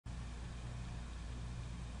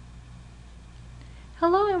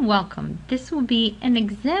Hello and welcome. This will be an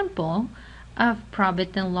example of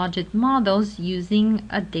Probit and Logit models using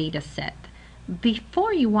a data set.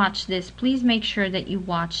 Before you watch this, please make sure that you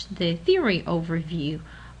watch the theory overview,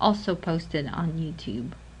 also posted on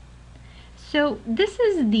YouTube. So this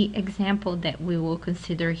is the example that we will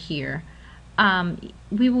consider here.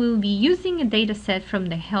 We will be using a data set from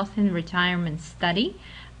the Health and Retirement Study,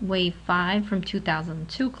 Wave 5 from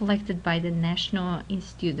 2002, collected by the National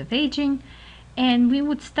Institute of Aging, and we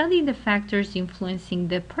would study the factors influencing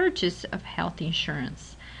the purchase of health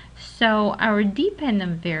insurance. So our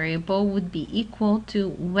dependent variable would be equal to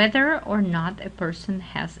whether or not a person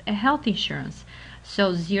has a health insurance.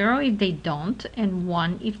 So 0 if they don't and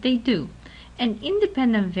 1 if they do. And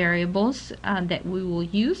independent variables that we will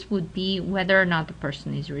use would be whether or not the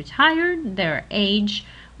person is retired, their age,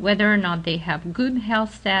 whether or not they have good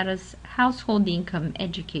health status, household income,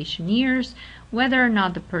 education years, whether or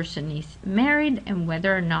not the person is married, and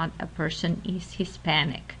whether or not a person is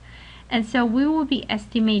Hispanic. And so we will be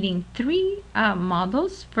estimating three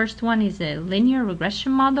models. First one is a linear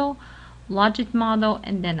regression model, Logit model,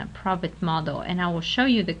 and then a Probit model. And I will show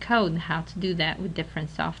you the code how to do that with different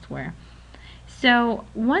software. So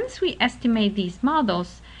once we estimate these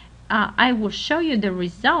models, I will show you the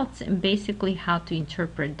results and basically how to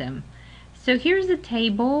interpret them. So here's a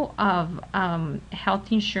table of health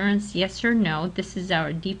insurance, yes or no. This is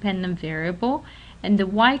our dependent variable, and the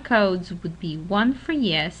Y codes would be 1 for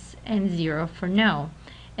yes and 0 for no.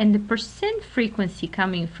 And the percent frequency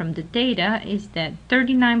coming from the data is that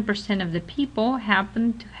 39% of the people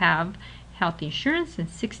happen to have health insurance and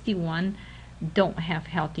 61 don't have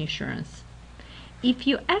health insurance. If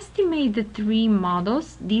you estimate the three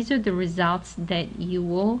models, these are the results that you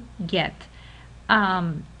will get.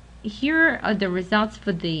 Here are the results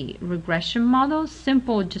for the regression model,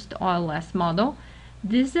 simple just OLS model.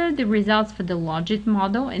 These are the results for the Logit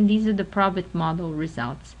model, and these are the Probit model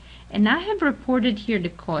results. And I have reported here the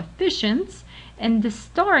coefficients, and the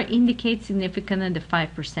star indicates significant at the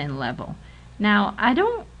 5% level. Now, I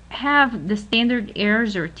don't have the standard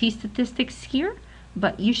errors or t-statistics here,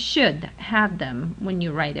 but you should have them when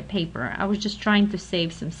you write a paper. I was just trying to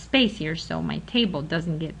save some space here so my table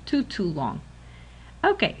doesn't get too long.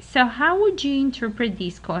 Okay, so how would you interpret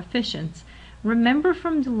these coefficients? Remember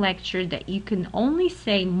from the lecture that you can only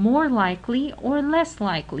say more likely or less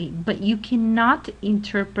likely, but you cannot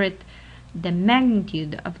interpret the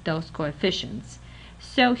magnitude of those coefficients.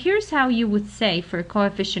 So here's how you would say for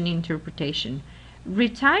coefficient interpretation.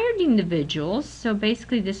 Retired individuals, so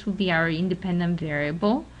basically this would be our independent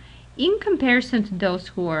variable, in comparison to those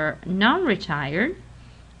who are non-retired,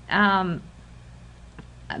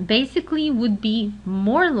 basically would be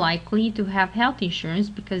more likely to have health insurance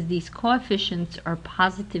because these coefficients are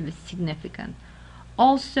positive and significant.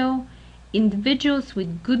 Also, individuals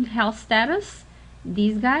with good health status,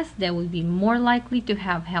 these guys, they will be more likely to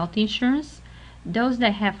have health insurance. Those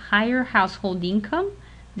that have higher household income,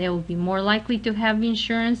 they will be more likely to have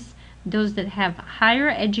insurance. Those that have higher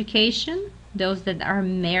education, those that are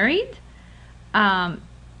married,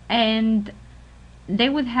 and they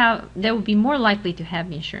would be more likely to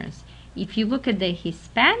have insurance. If you look at the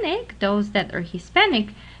Hispanic, those that are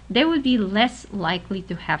Hispanic, they would be less likely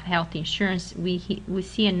to have health insurance. We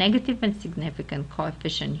see a negative and significant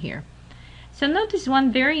coefficient here. So notice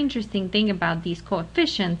one very interesting thing about these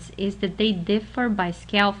coefficients is that they differ by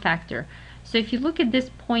scale factor. So if you look at this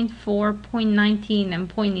 0.4, 0.19, and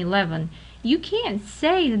 0.11, you can't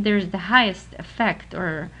say that there's the highest effect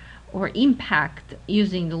or impact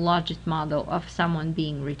using the Logit model of someone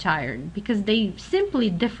being retired because they simply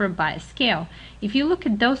differ by a scale. If you look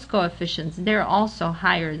at those coefficients, they're also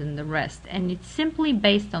higher than the rest, and it's simply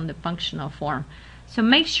based on the functional form. So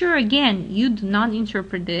make sure, again, you do not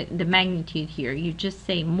interpret the magnitude here. You just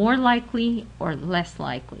say more likely or less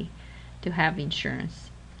likely to have insurance.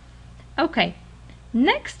 Okay,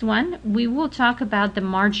 next one, we will talk about the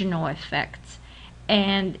marginal effects.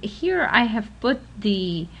 And here I have put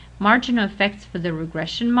the marginal effects for the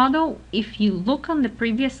regression model. If you look on the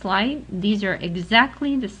previous slide, these are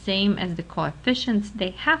exactly the same as the coefficients.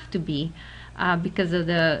 They have to be because of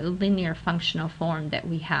the linear functional form that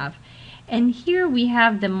we have. And here we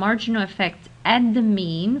have the marginal effects at the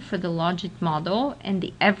mean for the Logit model and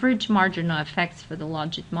the average marginal effects for the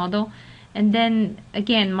Logit model. And then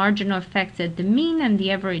again, marginal effects at the mean and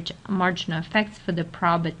the average marginal effects for the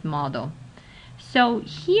Probit model. So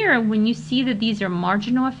here, when you see that these are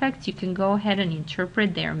marginal effects, you can go ahead and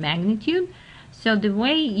interpret their magnitude. So the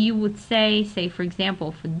way you would say for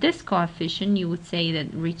example, for this coefficient, you would say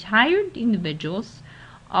that retired individuals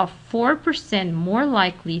are 4% more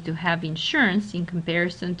likely to have insurance in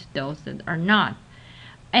comparison to those that are not.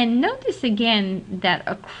 And notice again that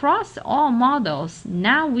across all models,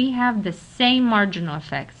 now we have the same marginal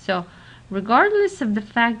effects. So regardless of the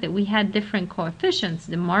fact that we had different coefficients,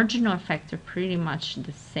 the marginal effects are pretty much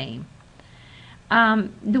the same.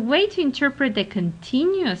 The way to interpret the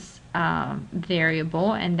continuous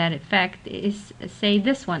variable and that effect is, say,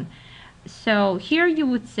 this one. So here you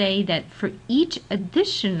would say that for each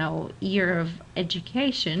additional year of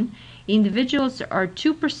education, individuals are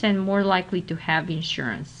 2% more likely to have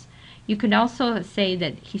insurance. You could also say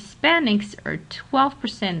that Hispanics are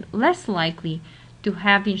 12% less likely to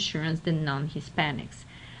have insurance than non-Hispanics.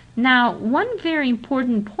 Now, one very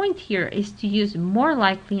important point here is to use more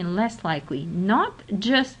likely and less likely, not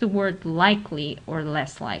just the word likely or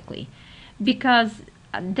less likely, because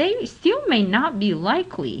they still may not be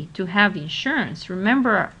likely to have insurance.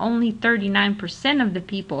 Remember, only 39% of the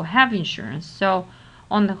people have insurance, so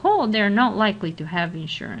on the whole, they're not likely to have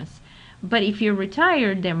insurance. But if you're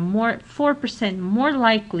retired, they're 4% more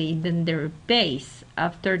likely than their base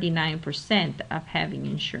of 39% of having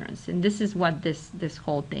insurance. And this is what this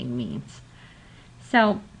whole thing means.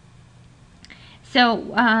 So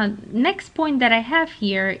next point that I have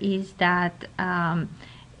here is that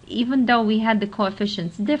even though we had the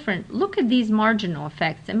coefficients different, look at these marginal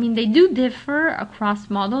effects. I mean, they do differ across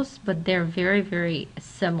models, but they're very, very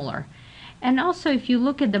similar. And also, if you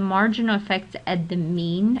look at the marginal effects at the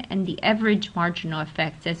mean and the average marginal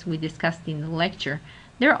effects, as we discussed in the lecture,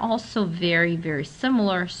 they're also very, very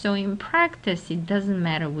similar. So in practice, it doesn't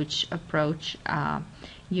matter which approach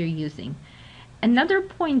you're using. Another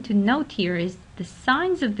point to note here is the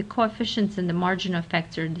signs of the coefficients and the marginal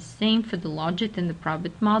effects are the same for the Logit and the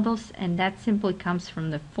Probit models, and that simply comes from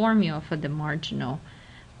the formula for the marginal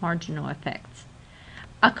effects.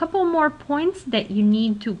 A couple more points that you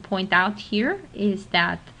need to point out here is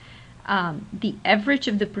that the average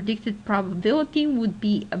of the predicted probability would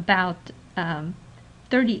be about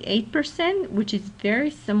 38%, which is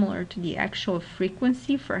very similar to the actual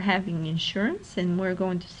frequency for having insurance, and we're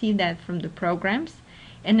going to see that from the programs.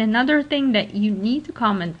 And another thing that you need to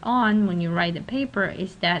comment on when you write a paper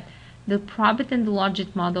is that the Probit and the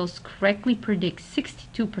Logit models correctly predict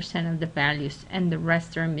 62% of the values and the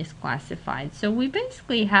rest are misclassified. So we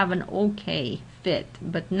basically have an okay fit,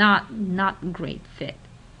 but not great fit.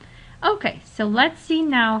 Okay, so let's see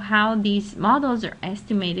now how these models are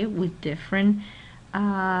estimated with different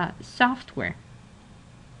software.